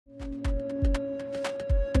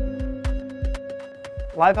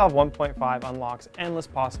Live Valve 1.5 unlocks endless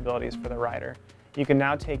possibilities for the rider. You can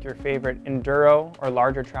now take your favorite enduro or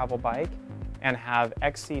larger travel bike and have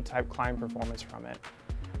XC type climb performance from it.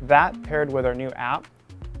 That paired with our new app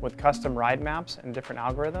with custom ride maps and different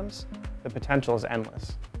algorithms, the potential is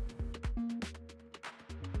endless.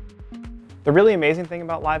 The really amazing thing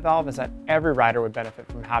about Live Valve is that every rider would benefit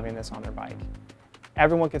from having this on their bike.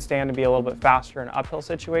 Everyone could stand to be a little bit faster in an uphill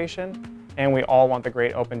situation, and we all want the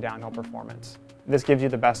great open downhill performance. This gives you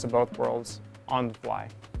the best of both worlds on the fly.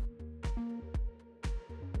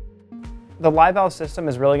 The Live Valve system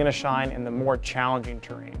is really going to shine in the more challenging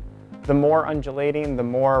terrain. The more undulating, the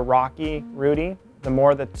more rocky, rooty, the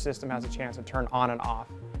more the system has a chance to turn on and off.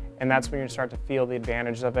 And that's when you start to feel the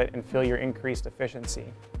advantage of it and feel your increased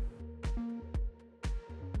efficiency.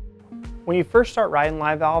 When you first start riding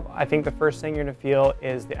Live Valve, I think the first thing you're going to feel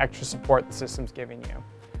is the extra support the system's giving you.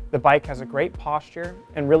 The bike has a great posture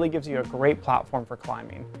and really gives you a great platform for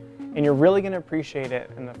climbing. And you're really going to appreciate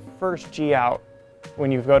it in the first G out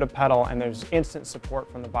when you go to pedal and there's instant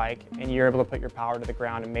support from the bike and you're able to put your power to the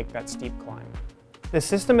ground and make that steep climb. The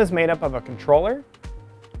system is made up of a controller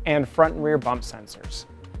and front and rear bump sensors.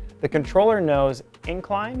 The controller knows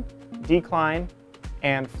incline, decline,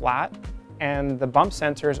 and flat, and the bump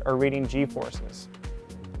sensors are reading G-forces.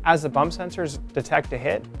 As the bump sensors detect a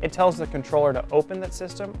hit, it tells the controller to open that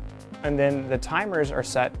system, and then the timers are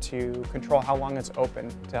set to control how long it's open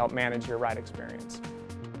to help manage your ride experience.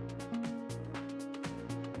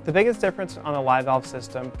 The biggest difference on the Live Valve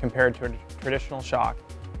system compared to a traditional shock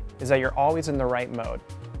is that you're always in the right mode.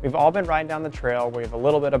 We've all been riding down the trail where you have a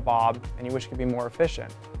little bit of bob and you wish you could be more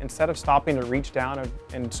efficient. Instead of stopping to reach down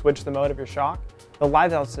and switch the mode of your shock, the Live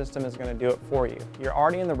Valve system is going to do it for you. You're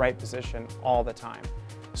already in the right position all the time.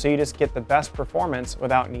 So you just get the best performance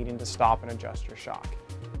without needing to stop and adjust your shock.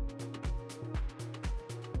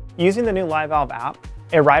 Using the new Live Valve app,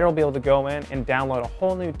 a rider will be able to go in and download a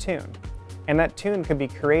whole new tune. And that tune could be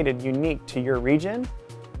created unique to your region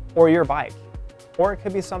or your bike. Or it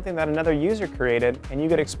could be something that another user created and you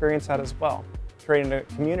could experience that as well, creating a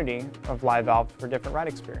community of Live Valve for different ride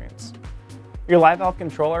experience. Your Live Valve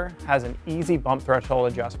controller has an easy bump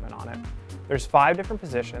threshold adjustment on it. There's 5 different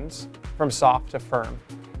positions from soft to firm.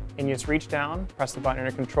 And you just reach down, press the button in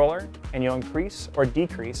your controller, and you'll increase or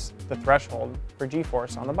decrease the threshold for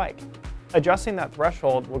G-force on the bike. Adjusting that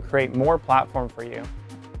threshold will create more platform for you.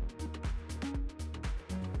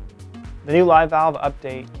 The new Live Valve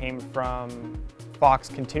update came from Fox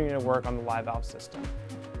continuing to work on the Live Valve system.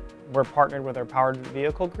 We're partnered with our Powered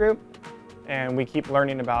Vehicle group, and we keep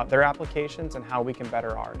learning about their applications and how we can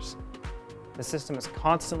better ours. The system is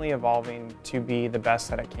constantly evolving to be the best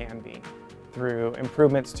that it can be, through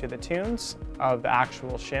improvements to the tunes of the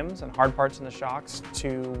actual shims and hard parts in the shocks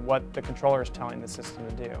to what the controller is telling the system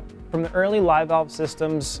to do. From the early Live Valve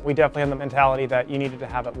systems, we definitely had the mentality that you needed to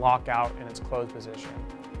have it lock out in its closed position.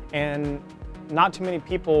 And not too many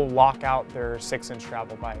people lock out their 6-inch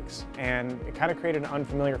travel bikes. And it kind of created an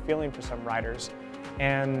unfamiliar feeling for some riders.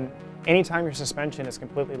 And anytime your suspension is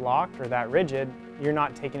completely locked or that rigid, you're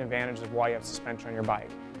not taking advantage of why you have suspension on your bike.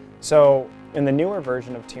 So in the newer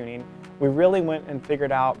version of tuning, we really went and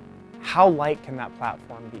figured out how light can that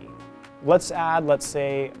platform be. Let's add, let's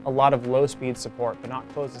say, a lot of low-speed support, but not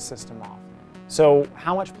close the system off. So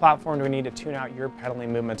how much platform do we need to tune out your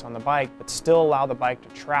pedaling movements on the bike, but still allow the bike to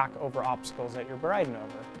track over obstacles that you're riding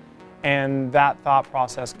over? And that thought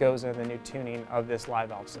process goes into the new tuning of this Live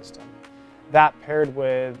Valve system. That paired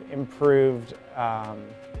with improved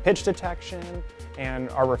pitch detection and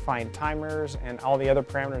our refined timers and all the other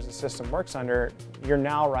parameters the system works under, you're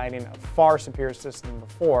now riding a far superior system than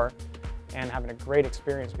before and having a great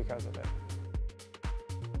experience because of it.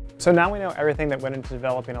 So now we know everything that went into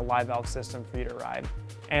developing a Live Valve system for you to ride.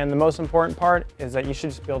 And the most important part is that you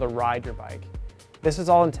should just be able to ride your bike. This is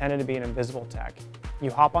all intended to be an invisible tech.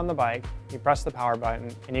 You hop on the bike, you press the power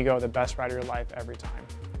button, and you go the best ride of your life every time.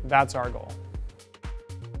 That's our goal.